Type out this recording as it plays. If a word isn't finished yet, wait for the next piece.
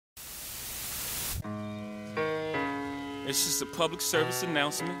It's just a public service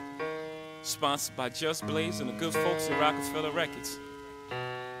announcement, sponsored by Just Blaze and the good folks at Rockefeller Records.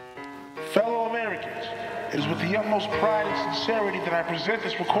 Fellow Americans, it is with the utmost pride and sincerity that I present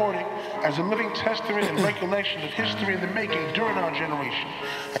this recording as a living testament and recollection of history in the making during our generation.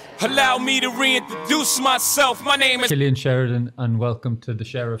 Allow me to reintroduce myself. My name is Killian Sheridan, and welcome to the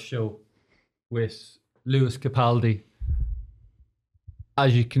Sheriff Show with Lewis Capaldi.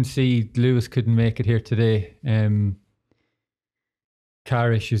 As you can see, Lewis couldn't make it here today.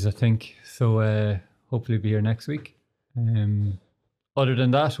 Car issues, I think. So hopefully he'll be here next week. Other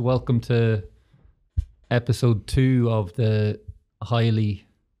than that, welcome to episode 2 of the highly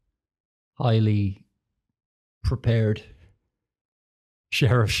prepared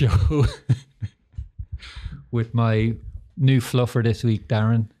Sheriff Show with my new fluffer this week,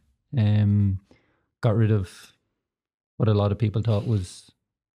 Darren. Got rid of what a lot of people thought was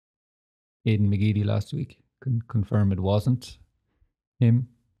Aidan McGeady last week. Couldn't confirm it wasn't him.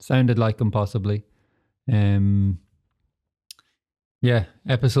 Sounded like him possibly. Yeah,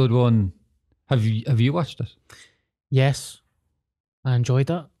 episode 1. Have you watched it? Yes, I enjoyed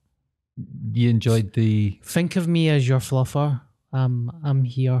it. You enjoyed the... Think of me as your fluffer. I'm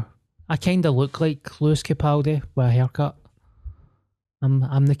here. I kind of look like Lewis Capaldi with a haircut.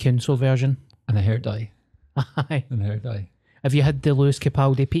 I'm the council version. And a hair dye. Aye. And a hair dye. Have you had the Lewis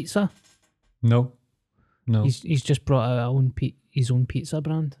Capaldi pizza? No. He's just brought out his own pizza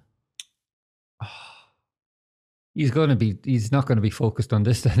brand. He's not going to be focused on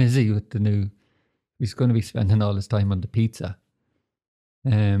this then, is he? With the new, he's going to be spending all his time on the pizza.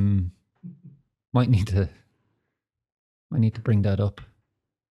 Might need to bring that up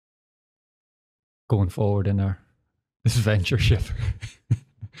going forward in this ventureship.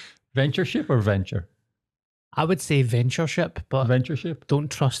 Ventureship or venture? I would say ventureship, but ventureship.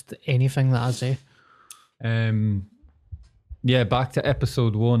 Don't trust anything that I say. Yeah, back to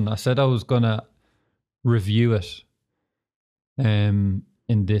episode 1. I said I was gonna review it in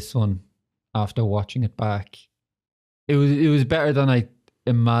this one after watching it back. It was better than I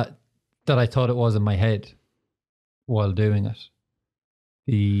thought it was in my head while doing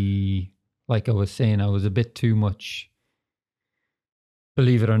it. Like I was saying, I was a bit too much,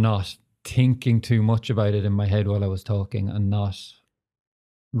 believe it or not, thinking too much about it in my head while I was talking and not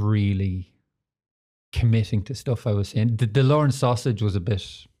really committing to stuff I was saying. The Lawrence sausage was a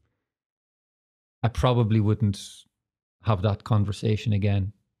bit... I probably wouldn't have that conversation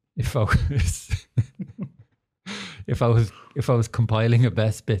again if I was if I was compiling a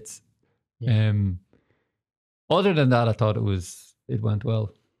best bits. Yeah. Other than that, I thought it went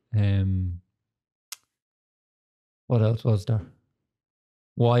well. What else was there?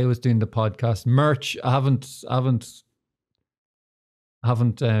 Why I was doing the podcast merch? I haven't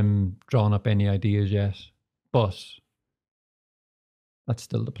drawn up any ideas yet, but that's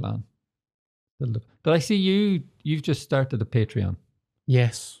still the plan. But I see you've just started a Patreon.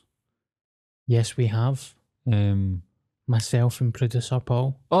 Yes, we have. Myself and producer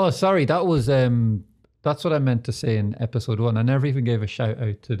Paul. Oh, sorry, that was that's what I meant to say in episode 1. I never even gave a shout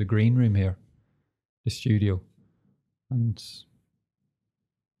out to the green room here, the studio, and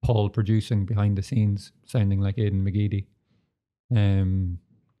Paul producing behind the scenes, sounding like Aidan McGeady.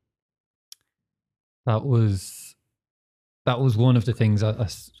 That was one of the things.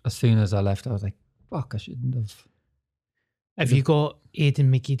 As soon as I left, I was like, "Fuck! I shouldn't have." Have you got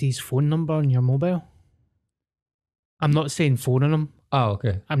Aidan McGeady's phone number on your mobile? I'm not saying phoning him. Oh,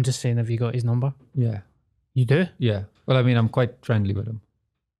 okay. I'm just saying, have you got his number? Yeah. You do? Yeah. Well, I mean, I'm quite friendly with him.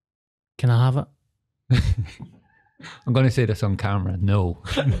 Can I have it? I'm going to say this on camera. No.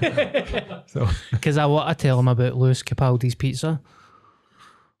 So, because I want to tell him about Lewis Capaldi's pizza.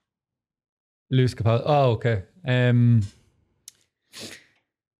 Lewis Capaldi. Oh, okay.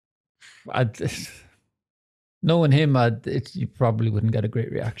 Knowing him, you probably wouldn't get a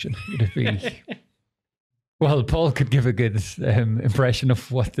great reaction. Would it be? Well, Paul could give a good impression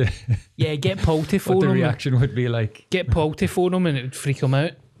of what the get Paul to phone what the him. reaction would be like. Get Paul to phone him, and it would freak him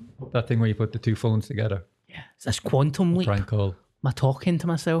out. That thing where you put the two phones together. Yeah, it's this quantum leap. Prank call. Am I talking to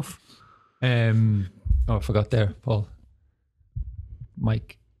myself? Oh, I forgot there, Paul.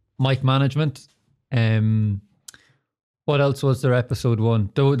 Mic management. What else was there? Episode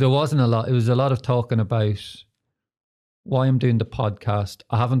 1. There wasn't a lot. It was a lot of talking about why I'm doing the podcast.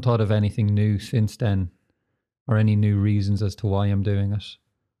 I haven't thought of anything new since then, or any new reasons as to why I'm doing it.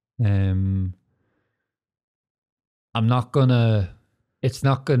 It's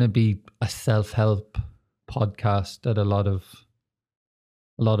not gonna be a self-help podcast that a lot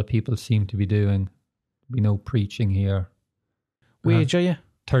of people seem to be doing. There'll be no preaching here. What age are you?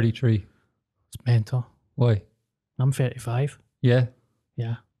 33. It's mental. Why? I'm 35. Yeah.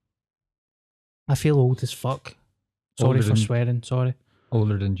 Yeah. I feel old as fuck. Sorry Older for than- swearing. Sorry.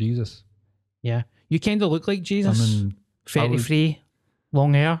 Older than Jesus. Yeah. You kind of look like Jesus. I'm 33,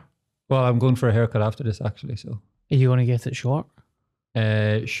 long hair. Well, I'm going for a haircut after this, actually. So, Are you going to get it short?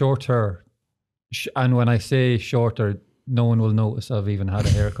 shorter. And when I say shorter, no one will notice I've even had a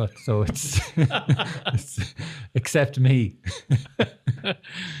haircut. So it's except me.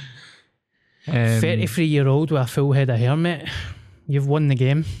 33-year-old with a full head of hair, mate. You've won the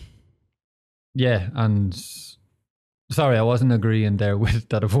game. Yeah, and sorry, I wasn't agreeing there with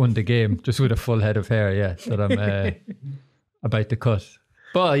that I've won the game, just with a full head of hair, yeah, that I'm about to cut.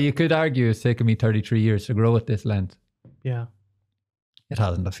 But you could argue it's taken me 33 years to grow at this length. Yeah. It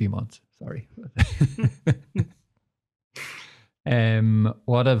hasn't, a few months, sorry.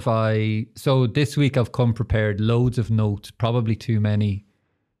 What have I... So this week I've come prepared, loads of notes, probably too many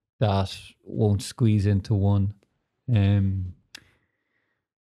that won't squeeze into one.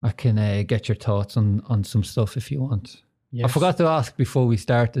 I can get your thoughts on some stuff if you want. Yes. I forgot to ask before we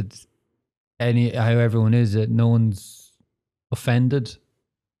started how everyone is. That no one's offended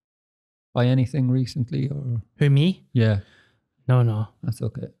by anything recently, or Who, me? yeah, No. that's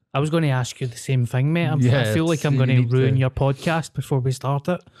okay. I was going to ask you the same thing, mate. Yeah, I feel like I'm you going to need ruin to- your podcast before we start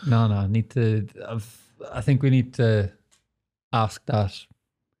it. No, I need to. I think we need to ask that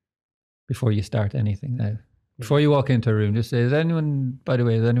before you start anything now. Before you walk into a room, just say, is anyone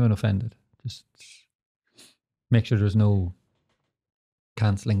offended? Just make sure there's no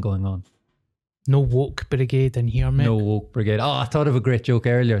cancelling going on. No woke brigade in here, mate. No woke brigade. Oh, I thought of a great joke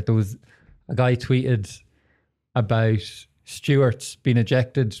earlier. There was a guy tweeted about stewards being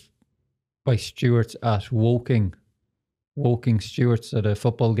ejected by stewards at woking stewards at a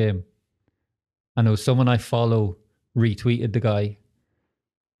football game. And it was someone I follow retweeted the guy.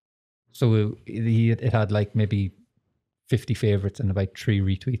 So it had like maybe 50 favourites and about 3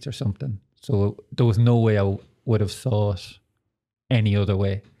 retweets or something. So there was no way I would have saw it any other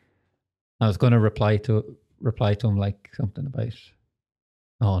way. I was going to reply to him like something about,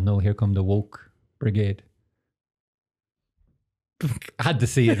 oh no, here come the woke brigade. I had to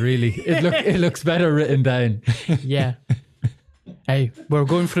see it really. It looks better written down. Yeah. Hey, we're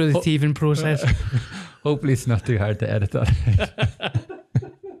going through the teething process. Hopefully it's not too hard to edit that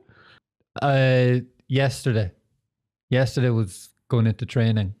out. Yesterday was going into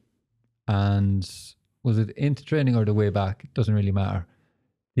training, and was it into training or the way back? It doesn't really matter.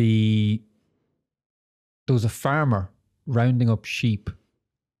 There was a farmer rounding up sheep,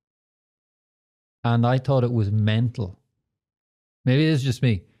 and I thought it was mental. Maybe it's just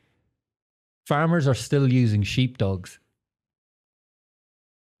me. Farmers are still using sheepdogs.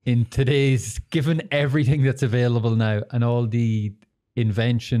 In today's, given everything that's available now and all the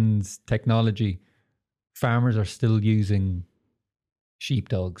inventions, technology, farmers are still using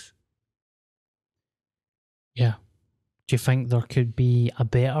sheepdogs. Yeah. Do you think there could be a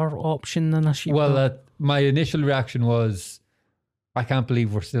better option than a sheepdog? Well, my initial reaction was, I can't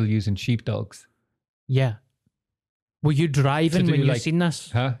believe we're still using sheepdogs. yeah. Were you driving do when you like- seen this?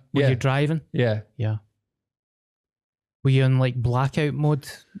 Huh? Were Yeah. you driving? Yeah. Yeah. Were you in like blackout mode?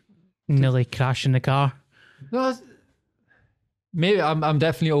 Nearly crashing the car? No, maybe I'm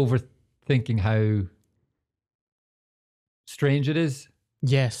definitely overthinking how strange it is.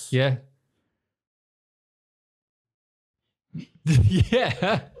 Yes. Yeah.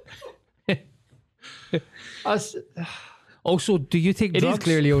 Yeah. Us- Also, do you take It drugs? is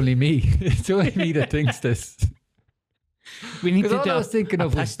clearly only me. It's only me that thinks this. We need to 'Cause all do I was thinking a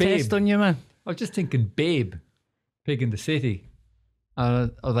of was piss test Babe. on you, man. I was just thinking Babe, Pig in the City.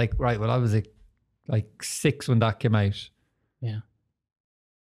 And I was like, right, well, I was like 6 when that came out. Yeah.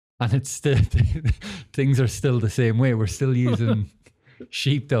 And it's still, things are still the same way. We're still using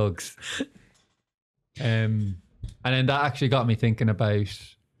sheepdogs. And then that actually got me thinking about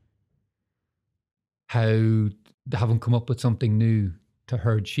how they haven't come up with something new to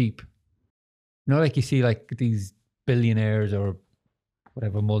herd sheep. You know, like you see like these billionaires or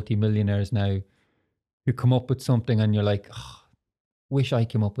whatever, multi-millionaires now who come up with something and you're like, oh, wish I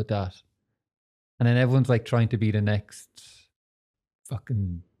came up with that. And then everyone's like trying to be the next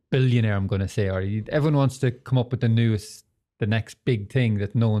fucking billionaire, I'm going to say, or everyone wants to come up with the next big thing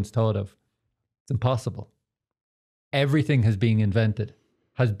that no one's thought of. It's impossible. Everything has been invented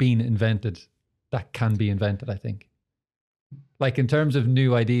that can be invented, I think. Like in terms of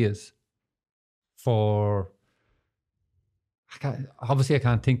new ideas obviously I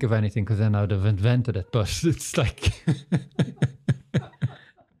can't think of anything because then I'd have invented it, but it's like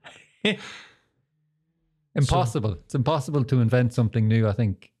impossible. It's impossible to invent something new, I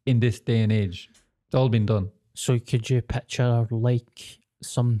think. in this day and age. It's all been done. So could you picture like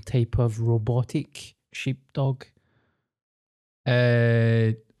some type of robotic sheepdog?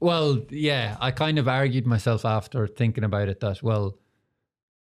 Well, yeah, I kind of argued myself after thinking about it that, well,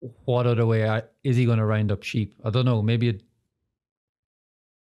 what other way is he going to round up sheep? I don't know. Maybe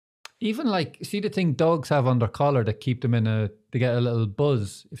even like, see the thing dogs have on their collar that keep them they get a little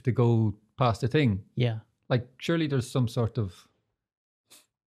buzz if they go past the thing. Yeah. Like, surely there's some sort of,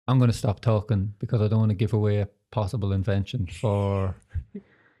 I'm going to stop talking because I don't want to give away a possible invention for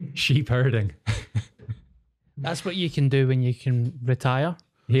sheep herding. That's what you can do when you can retire.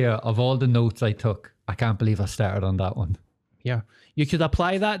 Here, of all the notes I took, I can't believe I started on that one. Yeah. You could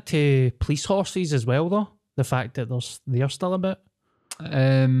apply that to police horses as well, though. The fact that they're still about.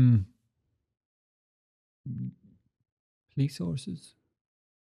 Police horses.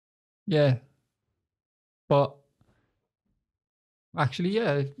 Yeah. But actually,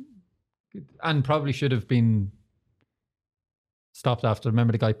 yeah. And probably should have been stopped after.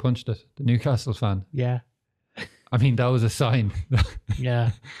 Remember the guy punched it, the Newcastle fan. Yeah. I mean, that was a sign.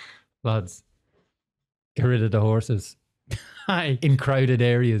 Yeah. Lads, get rid of the horses. Hi. In crowded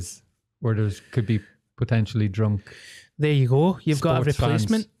areas where could be potentially drunk. There you go. You've got a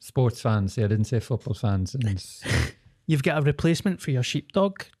replacement. Sports fans. Yeah, I didn't say football fans. And you've got a replacement for your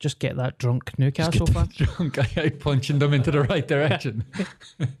sheepdog. Just get that drunk Newcastle fan. Drunk guy punching them into the right direction.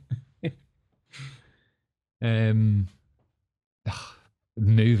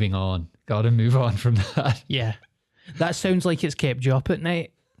 Moving on. Got to move on from that. Yeah. That sounds like it's kept you up at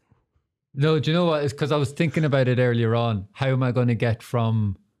night. No, do you know what? It's because I was thinking about it earlier on. How am I going to get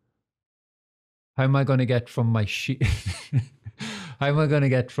from my sheep? How am I going to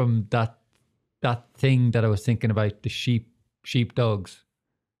get from that thing that I was thinking about, the sheepdogs?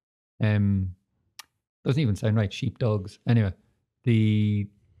 Doesn't even sound right, sheepdogs. Anyway,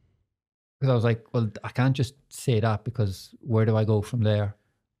 because I was like, well, I can't just say that because where do I go from there?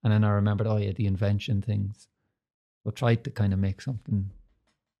 And then I remembered, oh yeah, the invention things. I tried to kind of make something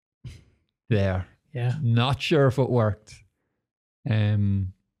there. Yeah. Not sure if it worked. Anyway,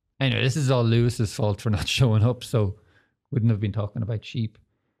 this is all Lewis's fault for not showing up, so wouldn't have been talking about sheep.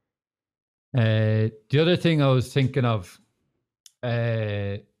 The other thing I was thinking of,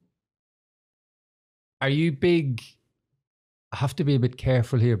 are you big? I have to be a bit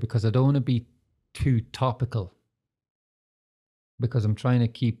careful here because I don't want to be too topical, because I'm trying to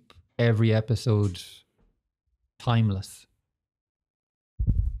keep every episode timeless.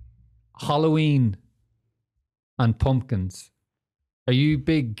 Halloween and pumpkins. Are you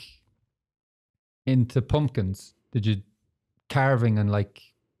big into pumpkins? Did you carving and like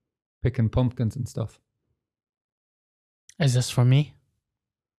picking pumpkins and stuff? Is this for me?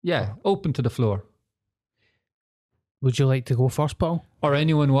 Yeah, open to the floor. Would you like to go first, Paul? Or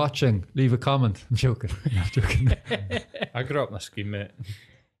anyone watching, leave a comment. I'm joking. I'm joking. I grew up in a scheme, mate.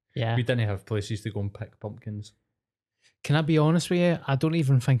 Yeah. We didn't have places to go and pick pumpkins. Can I be honest with you? I don't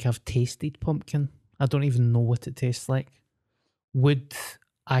even think I've tasted pumpkin. I don't even know what it tastes like. Would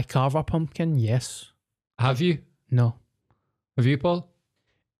I carve a pumpkin? Yes. Have you? No. Have you, Paul?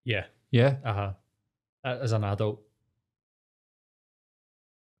 Yeah. Yeah? As an adult.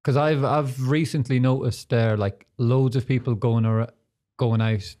 Because I've recently noticed there like loads of people going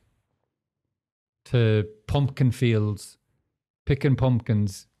out to pumpkin fields, picking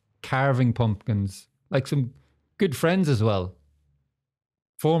pumpkins, carving pumpkins, like some good friends as well.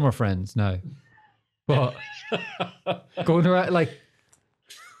 Former friends now. But going around like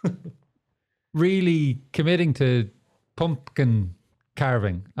really committing to pumpkin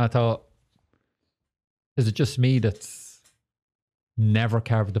carving. I thought, is it just me that's never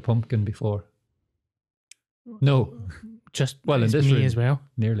carved a pumpkin before? No. Just well, in this me room, as well.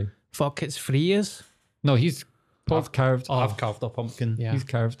 Nearly. Fuck, it's 3 years. No, Paul's carved. I've carved a pumpkin. Yeah. He's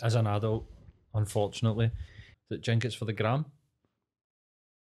carved. As an adult, unfortunately. Is it Jinkets for the gram?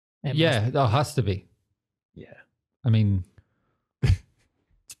 Yeah, that has to be. Yeah. I mean,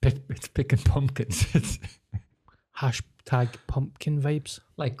 it's picking pumpkins. It's Hashtag pumpkin vibes.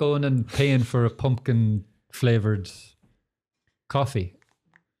 like going and paying for a pumpkin flavoured coffee.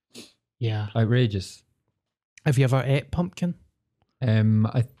 Yeah. Outrageous. Have you ever ate pumpkin?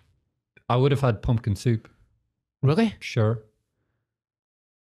 I would have had pumpkin soup. Really? Sure.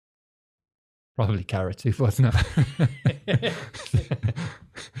 Probably carrot soup, wasn't it?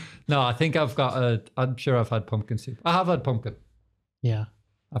 No, I think I'm sure I've had pumpkin soup. I have had pumpkin. Yeah.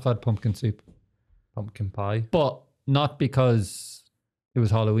 I've had pumpkin soup. Pumpkin pie. But not because it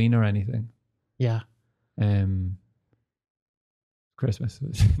was Halloween or anything. Yeah. Christmas.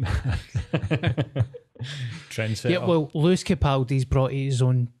 Trendsetter. Yeah, well, Lewis Capaldi's brought his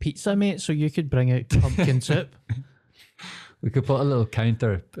own pizza, mate, so you could bring out pumpkin soup. We could put a little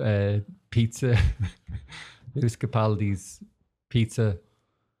counter pizza. Luis Capaldi's pizza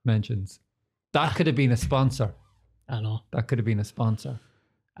mentions. That could have been a sponsor. I know. That could have been a sponsor.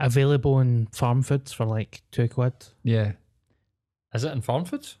 Available in farm foods for like £2. Yeah. Is it in farm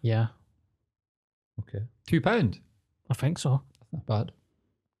foods? Yeah, Okay. £2. I think so. That's not bad.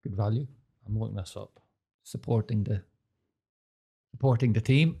 Good value. I'm looking this up. Supporting the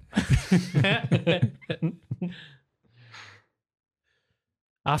team.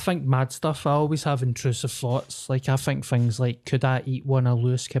 I think mad stuff. I always have intrusive thoughts. Like, I think things like, could I eat one of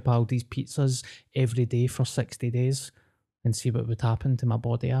Lewis Capaldi's pizzas every day for 60 days and see what would happen to my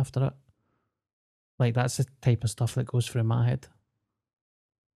body after it? Like, that's the type of stuff that goes through my head.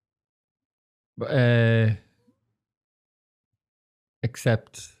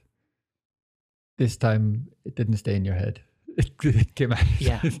 Except this time it didn't stay in your head. It came out.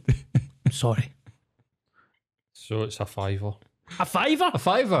 Yeah. Sorry. So it's a £5. A fiver? A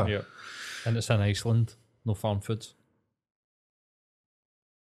 £5. Yeah. And it's in Iceland. No farm foods.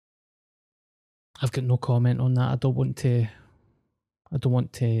 I've got no comment on that. I don't want to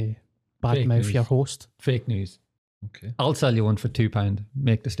badmouth news. your host. Fake news. Okay. I'll sell you one for £2.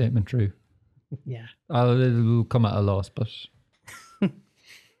 Make the statement true. Yeah. It'll come at a loss, but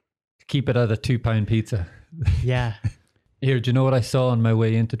keep it at a £2 pizza. Yeah. Here, do you know what I saw on my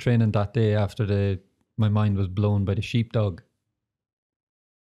way into training that day after my mind was blown by the sheepdog?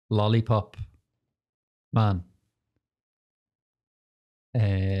 Lollipop man.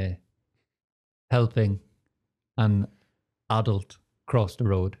 Helping an adult cross the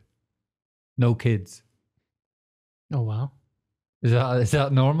road. No kids. Oh, wow. Is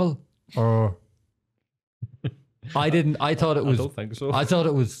that normal? Or I thought it was I don't think so. I thought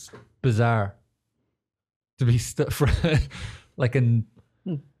it was bizarre to be like in,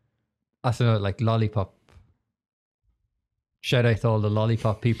 I don't know, like lollipop. Shout out to all the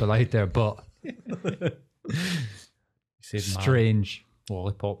lollipop people out there, but He said strange, man.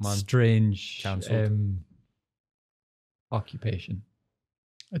 Lollipop man. strange Cancelled. occupation.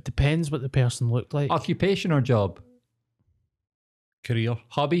 It depends what the person looked like. Occupation or job? Career.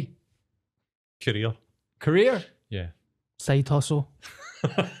 Hobby? Career. Career? Yeah. Side hustle.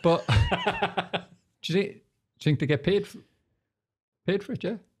 But do you think they get paid for it?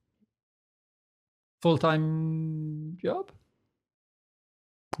 Yeah. Full-time job?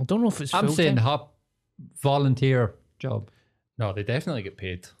 I don't know if it's I'm saying full-time. volunteer job. No, they definitely get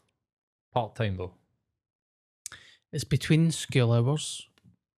paid. Part time though. It's between school hours.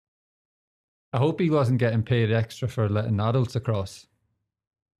 I hope he wasn't getting paid extra for letting adults across.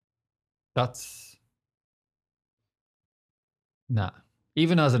 That's nah.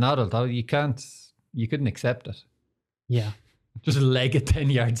 Even as an adult, you couldn't accept it. Yeah. Just leg it 10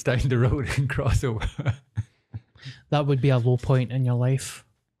 yards down the road and cross over. That would be a low point in your life,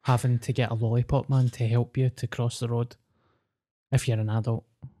 having to get a lollipop man to help you to cross the road. If you're an adult,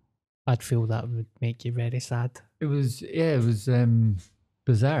 I'd feel that would make you very sad. It was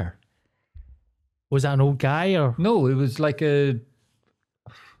bizarre. Was that an old guy or? No, it was like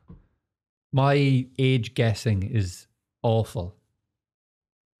my age guessing is awful.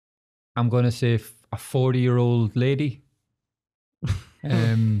 I'm going to say a 40-year-old lady.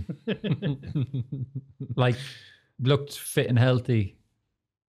 Like looked fit and healthy.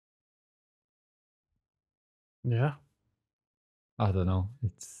 Yeah. I don't know.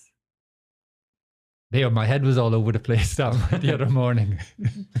 My head was all over the place the other morning.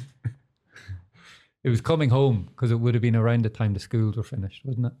 It was coming home because it would have been around the time the schools were finished,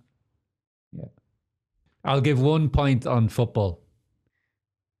 wasn't it? Yeah. I'll give 1 point on football.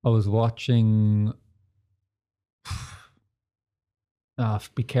 I was watching.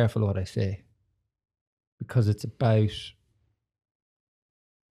 Be careful what I say, because it's about,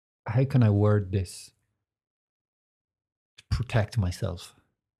 how can I word this to protect myself?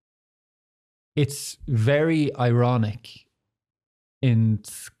 It's very ironic in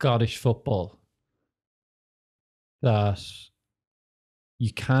Scottish football that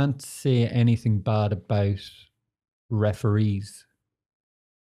you can't say anything bad about referees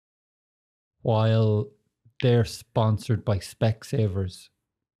while they're sponsored by Specsavers.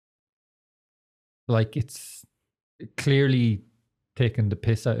 Like, it's clearly taking the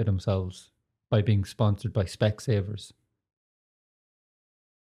piss out of themselves by being sponsored by Specsavers.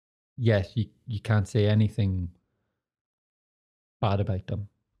 Yet you can't say anything bad about them.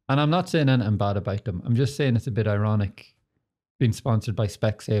 And I'm not saying anything bad about them. I'm just saying it's a bit ironic being sponsored by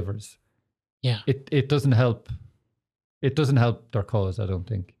Specsavers. Yeah. It doesn't help. It doesn't help their cause, I don't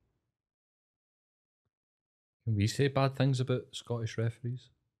think. Can we say bad things about Scottish referees?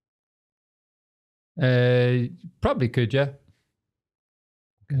 Probably could, yeah.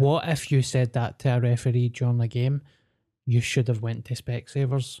 What if you said that to a referee during the game? You should have went to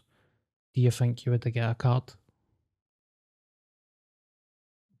Specsavers. Do you think you would have got a card?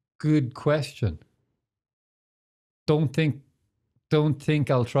 Good question. Don't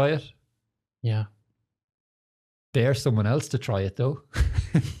think I'll try it. Yeah. Dare someone else to try it though.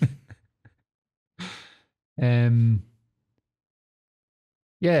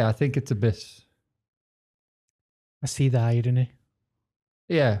 Yeah, I think it's a bit. I see the irony.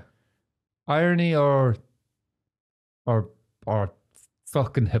 Yeah, irony or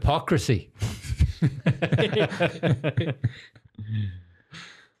fucking hypocrisy.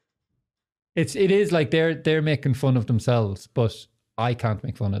 It is like they're making fun of themselves, but I can't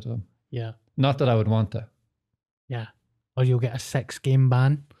make fun of them. Yeah. Not that I would want to. Yeah. Or you'll get a 6-game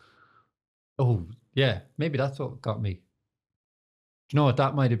ban. Oh, yeah. Maybe that's what got me. Do you know what?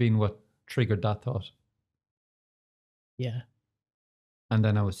 That might have been what triggered that thought. Yeah. And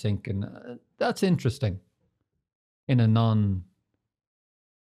then I was thinking, that's interesting in a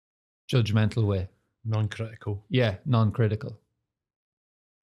non-judgmental way. Non-critical. Yeah, non-critical.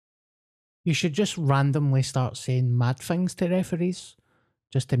 You should just randomly start saying mad things to referees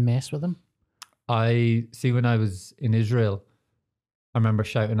just to mess with them. I see when I was in Israel, I remember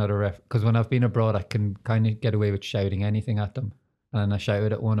shouting at a ref, because when I've been abroad, I can kind of get away with shouting anything at them. And I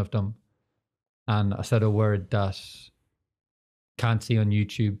shouted at one of them and I said a word that can't see on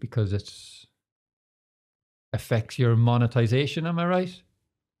YouTube because it affects your monetization. Am I right?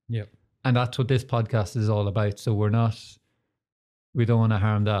 Yep. And that's what this podcast is all about. So we don't want to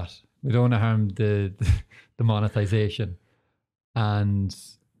harm that. We don't want to harm the monetization. And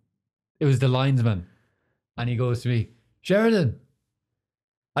it was the linesman. And he goes to me, Sheridan,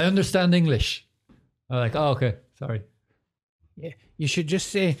 I understand English. I'm like, oh, okay, sorry. Yeah. You should just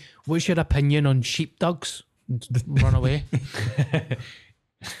say, what's your opinion on sheepdogs? And run away.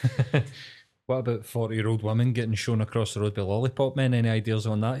 What about 40-year-old women getting shown across the road by lollipop men? Any ideas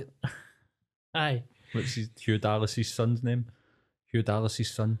on that? Aye. What's Hugh Dallas's son's name? Hugh Dallas's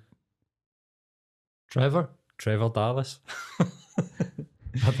son. Trevor? Trevor Dallas.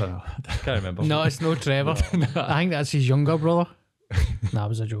 I don't know. Can't remember. No, it's no Trevor. I think that's his younger brother. That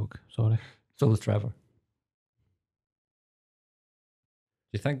was a joke. Sorry. So was Trevor.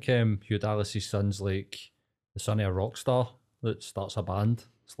 Do you think Hugh Dallas's son's like the son of a rock star that starts a band?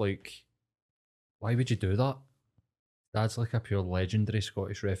 It's like, why would you do that? Dad's like a pure legendary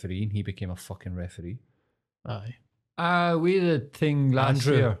Scottish referee and he became a fucking referee. Aye. We had a thing last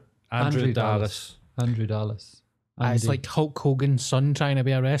year. Andrew Dallas. Andrew Dallas. It's Andy. like Hulk Hogan's son trying to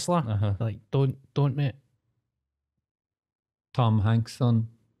be a wrestler. Uh-huh. Like, don't, mate. Tom Hanks' son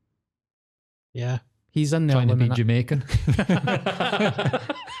Yeah. He's in the trying to be Illuminati. Jamaican.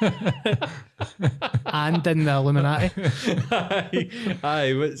 And in the Illuminati.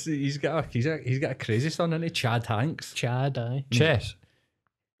 Aye, he's got a crazy son, isn't he? Chad Hanks. Chad, aye. Chet.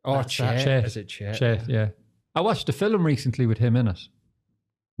 Oh, That's Chet. Chet. Is it Chet? Chet, yeah. I watched a film recently with him in it.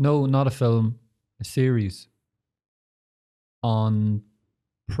 No, not a film. A series. On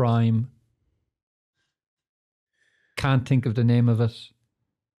Prime. Can't think of the name of it.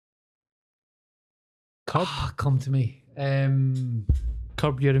 Come to me.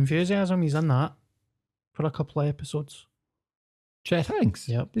 Curb Your Enthusiasm. He's in that for a couple of episodes. Chet Hanks.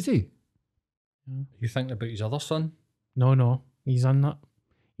 Yep. Is he? You thinking about his other son? No. He's in that.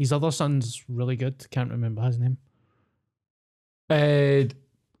 His other son's really good. Can't remember his name. Bryan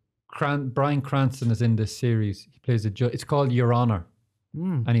Cranston is in this series. He plays a judge. It's called Your Honor.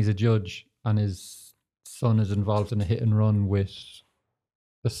 Mm. And he's a judge, and his son is involved in a hit and run with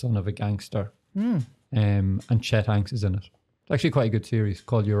the son of a gangster. Mm. And Chet Hanks is in it. It's actually quite a good series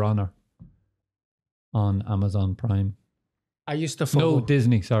called Your Honor on Amazon Prime. I used to follow. No,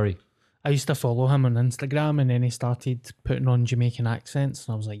 Disney, sorry. I used to follow him on Instagram, and then he started putting on Jamaican accents,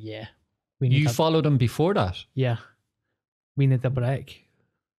 and I was like, yeah, we need You followed him before that? yeah, we need a break.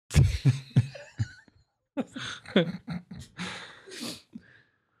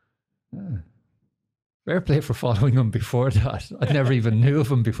 Fair play for following him before that. I never even knew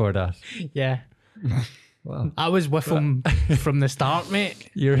of him before that. Yeah, Wow. I was with him from the start, mate.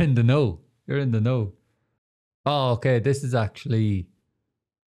 You're in the know. You're in the know. Oh, okay. This is a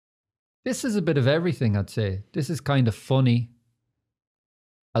bit of everything, I'd say. This is kind of funny,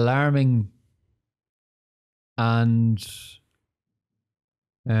 alarming, and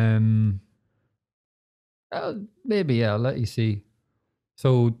maybe, I'll let you see.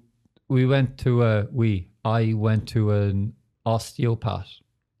 So I went to an osteopath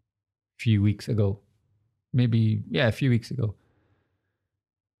a few weeks ago. maybe, a few weeks ago.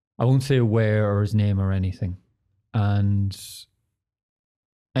 I won't say where or his name or anything. And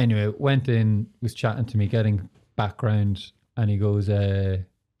anyway, went in, was chatting to me, getting background, and he goes, "You're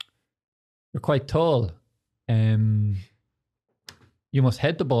quite tall. You must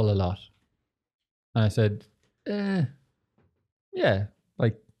head the ball a lot." And I said, yeah,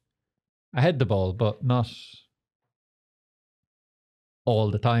 like I head the ball, but not all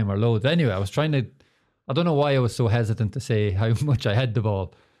the time or loads. Anyway, I don't know why I was so hesitant to say how much I head the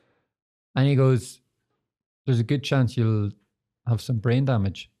ball. And he goes, "There's a good chance you'll have some brain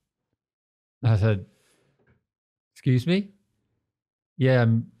damage." And I said, "Excuse me?" "Yeah,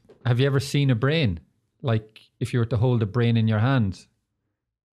 have you ever seen a brain? Like if you were to hold a brain in your hand,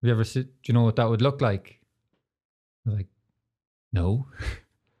 have you ever do you know what that would look like?" I was like, "No."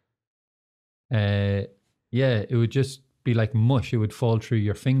 Yeah, it would just be like mush. It would fall through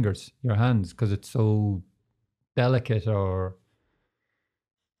your fingers, your hands, because it's so delicate or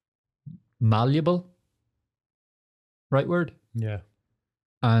malleable. Right word? Yeah.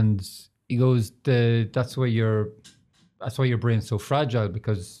 And he goes, that's why your brain's so fragile,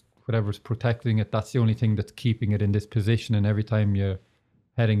 because whatever's protecting it, that's the only thing that's keeping it in this position. And every time you're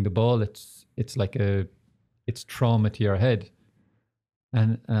heading the ball, it's like it's trauma to your head.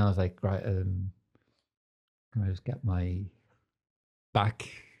 And I was like, right, can I just get my back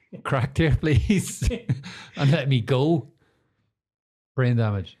cracked here, please? And let me go. Brain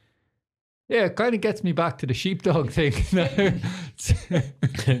damage. Yeah, it kind of gets me back to the sheepdog thing now.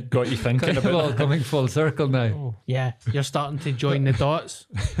 Got you thinking Kind of about all that. coming full circle now. Yeah, you're starting to join the dots.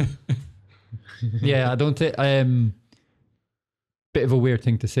 Yeah, I don't think bit of a weird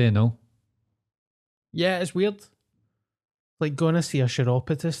thing to say, no? Yeah, it's weird. Like going to see a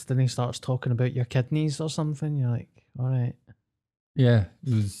chiropodist and he starts talking about your kidneys or something. You're like, all right. Yeah,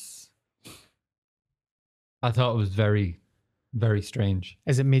 I thought it was very, very strange.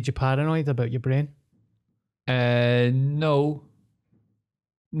 Has it made you paranoid about your brain? No.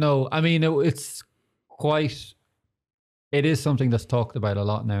 I mean, it is something that's talked about a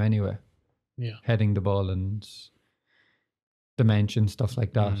lot now anyway. Yeah. Heading the ball and dimension, stuff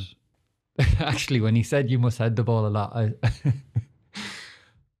like that. Actually, when he said you must head the ball a lot,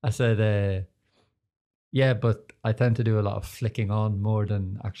 I said, yeah, but I tend to do a lot of flicking on more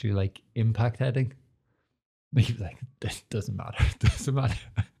than actually like impact heading. He was like, "This doesn't matter. It doesn't matter.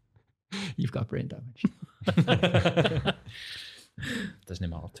 You've got brain damage." Doesn't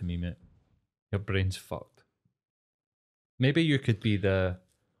matter to me, mate. Your brain's fucked. Maybe you could be I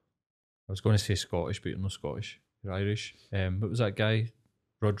was going to say Scottish, but you're not Scottish. You're Irish. What was that guy?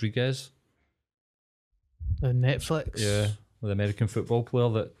 Rodriguez? The Netflix. Yeah. The American football player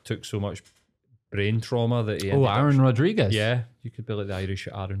that took so much brain trauma that he Oh, ended up Aaron Rodriguez. Yeah. You could be like the Irish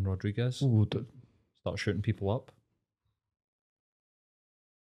Aaron Rodriguez. Ooh, Start shooting people up.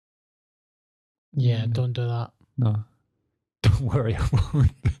 Yeah, don't do that. no. Don't worry, I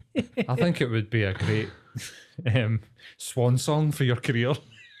won't. I think it would be a great swan song for your career.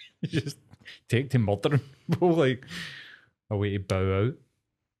 You just take to murdering people like a way to bow out.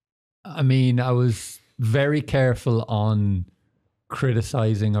 I mean, I was very careful on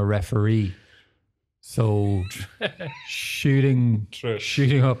criticizing a referee. So shooting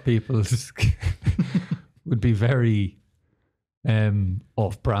up people would be very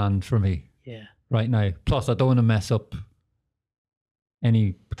off brand for me Yeah. right now. Plus, I don't want to mess up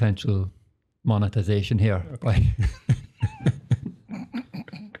any potential monetization here. By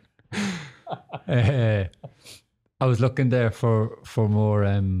I was looking there for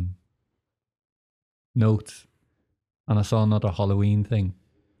more notes, and I saw another Halloween thing.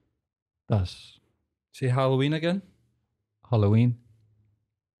 That's Say Halloween again. Halloween,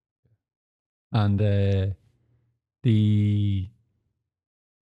 and I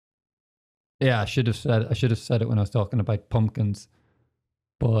should have said it when I was talking about pumpkins,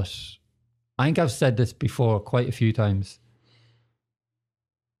 but I think I've said this before quite a few times.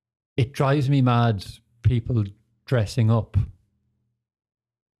 It drives me mad, people dressing up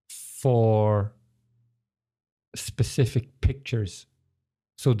for specific pictures.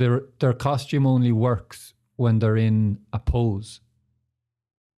 So their costume only works when they're in a pose.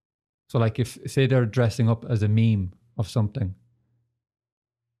 So like if say they're dressing up as a meme of something,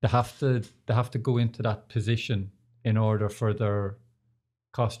 they have to go into that position in order for their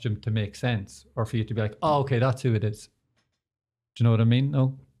costume to make sense, or for you to be like, "Oh, okay, that's who it is." Do you know what I mean?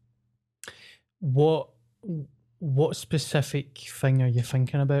 No. What specific thing are you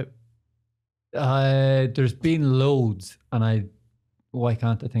thinking about? There's been loads, and why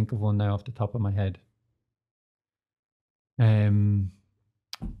can't I think of one now off the top of my head?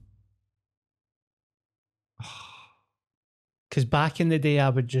 Because back in the day, I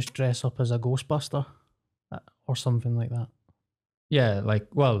would just dress up as a Ghostbuster or something like that. Yeah, like,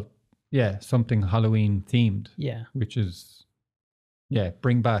 well, yeah, something Halloween themed, Yeah. which is, yeah,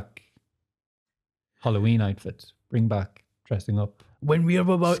 bring back Halloween outfits. Bring back dressing up. When we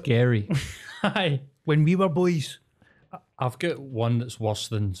were about... Scary. Hi. When we were boys. I've got one that's worse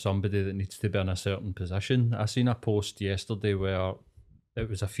than somebody that needs to be in a certain position. I seen a post yesterday where it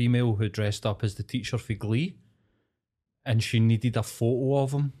was a female who dressed up as the teacher for Glee, and she needed a photo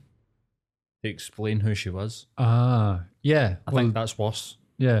of him to explain who she was. Ah, yeah. I think that's worse.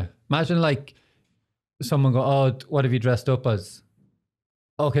 Yeah. Imagine like someone go, oh, what have you dressed up as?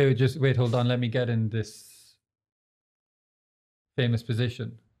 Okay, just wait, hold on. Let me get in this famous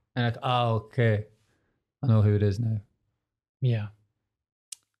position. And like, okay. I know who it is now. Yeah.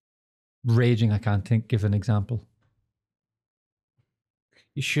 Raging, I can't give an example.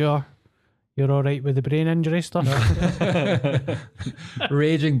 You sure? You're all right with the brain injury stuff?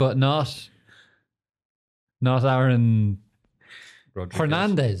 Raging, but not Aaron Rodriguez.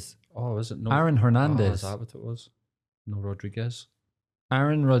 Hernandez. Oh, is it? No. Aaron Oh, Hernandez. is that what it was? No, Rodriguez.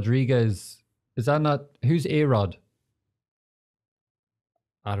 Aaron Rodriguez. Is that not, who's A-Rod?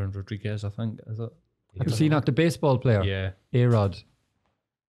 Aaron Rodriguez, I think, is it? Is he not the baseball player? Yeah. A-Rod.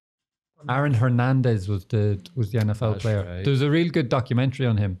 Aaron Hernandez was the NFL That's player. right. There's a real good documentary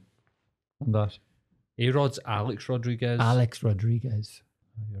on him. On that. A-Rod's Alex Rodriguez. Alex Rodriguez.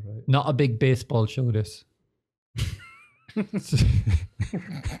 Oh, you're right. Not a big baseball show, this.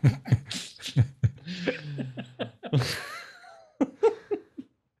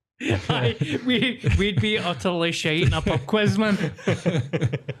 We'd be utterly shite in a pub quiz, man.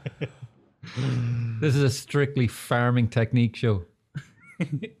 This is a strictly farming technique show.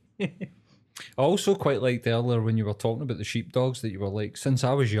 I also quite liked earlier when you were talking about the sheepdogs that you were like, since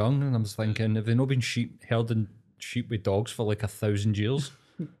I was young, and I was thinking, have they not been herding sheep with dogs for like 1,000 years?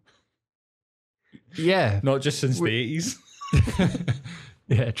 Yeah. Not just since the 80s.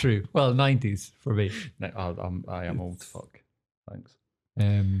 Yeah, true. Well, 90s for me. I am old, fuck. Thanks.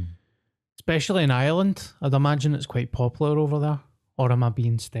 Especially in Ireland. I'd imagine it's quite popular over there. Or am I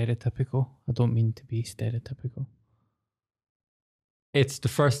being stereotypical? I don't mean to be stereotypical. It's the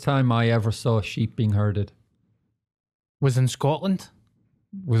first time I ever saw sheep being herded. Was in Scotland?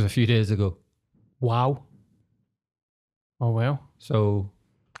 Was a few days ago. Wow. Oh well. So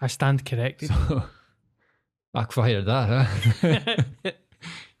I stand corrected. backfired that, huh?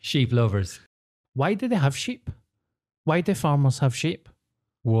 Sheep lovers. Why do they have sheep? Why do farmers have sheep?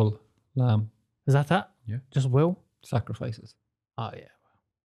 Wool, lamb, Is that it? Yeah. Just wool? sacrifices. Oh yeah.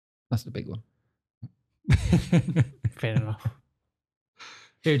 That's the big one. Fair enough.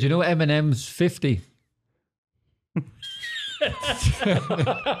 Here, do you know Eminem's 50?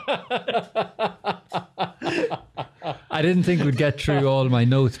 I didn't think we'd get through all my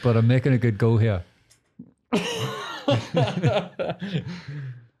notes, but I'm making a good go here.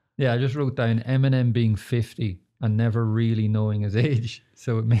 Yeah, I just wrote down Eminem being 50 and never really knowing his age,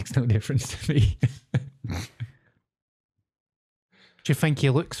 so it makes no difference to me. Do you think he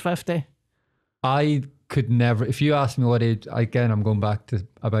looks 50? I could never, if you asked me what age, again, I'm going back to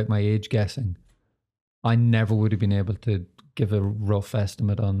about my age guessing. I never would have been able to give a rough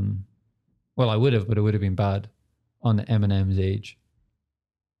estimate on, well, I would have, but it would have been bad on Eminem's age.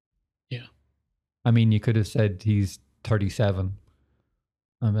 Yeah. I mean, you could have said he's 37.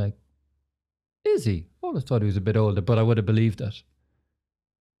 I'm like, is he? I always thought he was a bit older, but I would have believed it.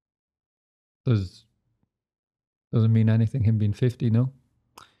 Doesn't mean anything, him being 50, no?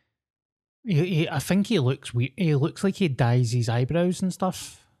 I think he looks weird. He looks like he dyes his eyebrows and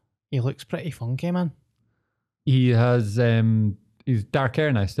stuff. He looks pretty funky, man. He has, he's dark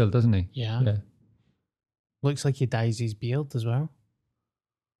hair now still, doesn't he? Yeah. Looks like he dyes his beard as well.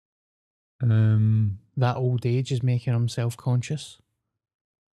 That old age is making him self-conscious.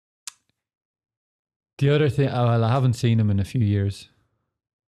 The other thing, well, I haven't seen him in a few years.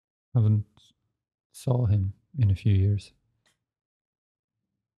 Haven't saw him in a few years.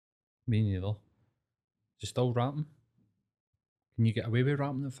 Me neither. Is he still rapping? Can you get away with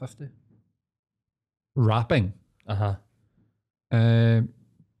rapping at 50? Rapping? Uh-huh.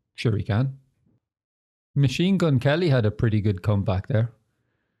 Sure he can. Machine Gun Kelly had a pretty good comeback there.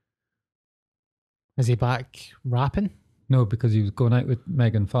 Is he back rapping? No, because he was going out with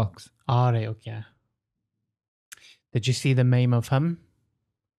Megan Fox. All right, okay. Did you see the meme of him?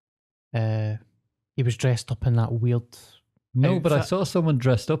 He was dressed up in that weird... No, but I outfit. saw someone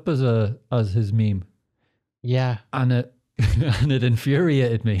dressed up as his meme, Yeah. and it and it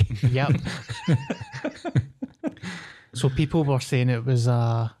infuriated me. Yep. So people were saying it was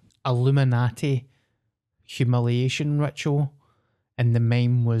a Illuminati humiliation ritual and the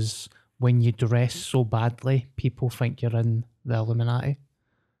mime was, when you dress so badly, people think you're in the Illuminati.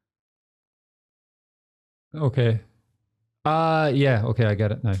 Okay. Yeah, okay, I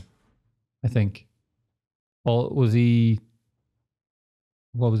get it now. I think. What was his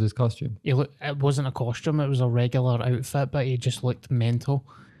costume? It wasn't a costume, it was a regular outfit, but he just looked mental.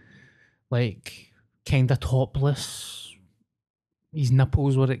 Like, kind of topless. His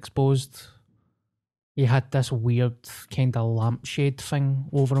nipples were exposed. He had this weird kind of lampshade thing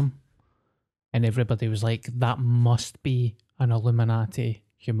over him. And everybody was like, that must be an Illuminati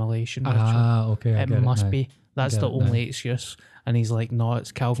humiliation ritual. Okay, I It get it must now. be. That's get the it now. only excuse. And he's like, no,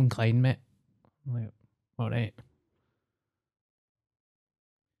 it's Calvin Klein, mate. I'm like, all right.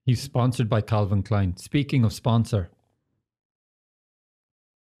 He's sponsored by Calvin Klein. Speaking of sponsor,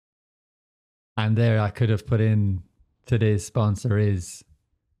 and there I could have put in today's sponsor is,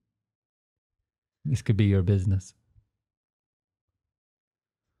 this could be your business.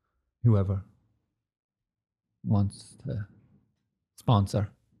 Whoever wants to sponsor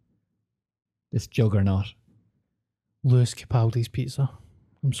this juggernaut. Lewis Capaldi's Pizza.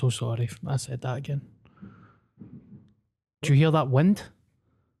 I'm so sorry. I said that again. Do you hear that wind?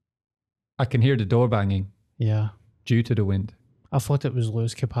 I can hear the door banging Yeah. due to the wind. I thought it was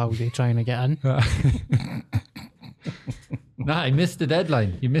Lewis Capaldi trying to get in. Nah, I missed the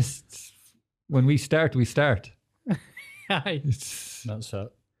deadline. You missed when we start, we start. Aye. It's That's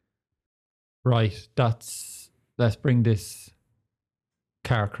it. right. Let's bring this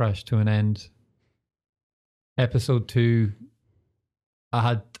car crash to an end. Episode 2.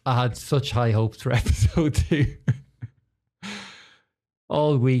 I had such high hopes for episode 2.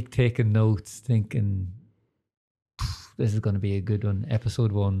 All week taking notes, thinking this is going to be a good one.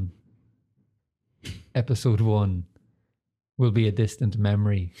 Episode 1 will be a distant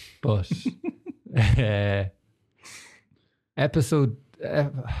memory, but episode.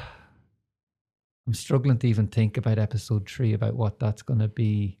 I'm struggling to even think about episode 3, about what that's going to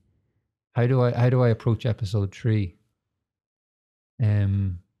be. How do I approach episode 3?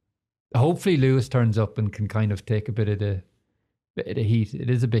 Hopefully Lewis turns up and can kind of take a bit of the heat. It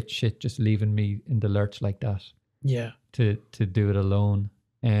is a bit shit just leaving me in the lurch like that Yeah. to do it alone.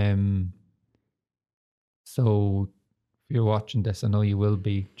 So if you're watching this, I know you will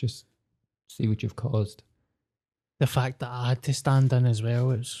be, just see what you've caused. The fact that I had to stand in as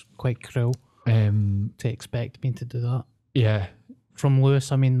well, it was quite cruel to expect me to do that. Yeah. From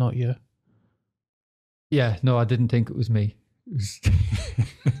Lewis, I mean, not you. Yeah, no, I didn't think it was me. It was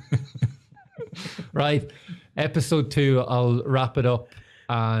right. Episode 2, I'll wrap it up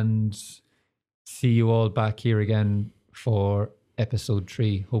and see you all back here again for episode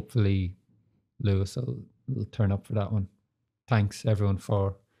 3. Hopefully Lewis will turn up for that one. Thanks everyone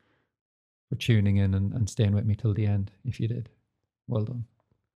for tuning in and staying with me till the end. If you did, well done.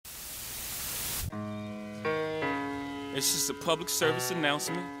 It's just a public service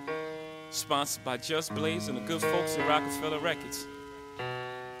announcement, sponsored by Just Blaze and the good folks at Rockefeller Records.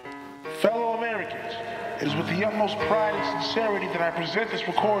 Fellow Americans, it is with the utmost pride and sincerity that I present this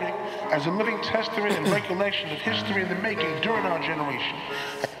recording as a living testament and recollection of history in the making during our generation.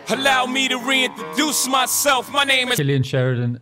 Allow me to reintroduce myself. My name is Killian Sheridan,